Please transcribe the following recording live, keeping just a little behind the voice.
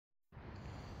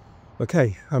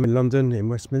Okay, I'm in London, in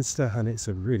Westminster, and it's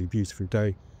a really beautiful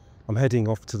day. I'm heading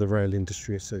off to the Rail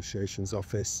Industry Association's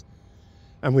office,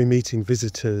 and we're meeting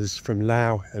visitors from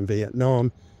Laos and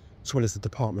Vietnam, as well as the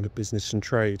Department of Business and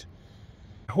Trade.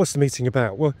 What's the meeting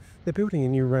about? Well, they're building a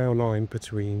new rail line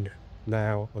between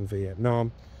Laos and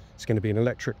Vietnam. It's going to be an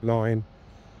electric line,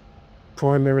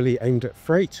 primarily aimed at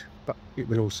freight, but it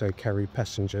will also carry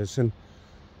passengers. And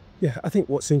yeah, I think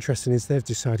what's interesting is they've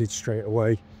decided straight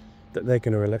away that they're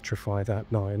going to electrify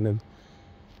that line. And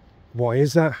why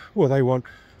is that? Well, they want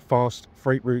fast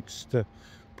freight routes to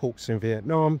ports in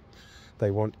Vietnam,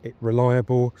 they want it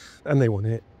reliable, and they want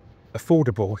it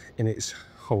affordable in its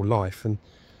whole life. And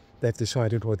they've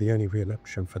decided, well, the only real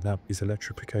option for that is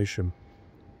electrification.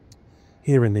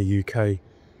 Here in the UK,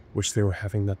 we're still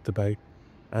having that debate,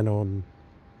 and on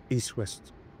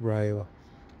East-West Rail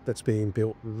that's being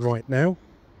built right now,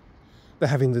 they're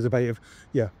having the debate of,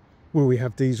 yeah, will we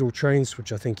have diesel trains,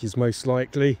 which I think is most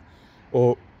likely,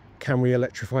 or can we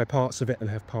electrify parts of it and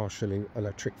have partially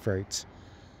electric freight?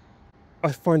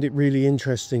 I find it really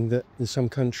interesting that in some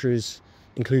countries,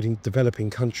 including developing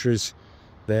countries,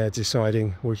 they're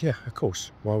deciding, well, yeah, of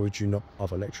course, why would you not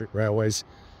have electric railways?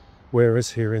 Whereas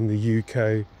here in the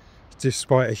UK,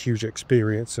 despite a huge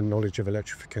experience and knowledge of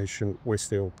electrification, we're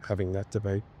still having that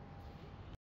debate.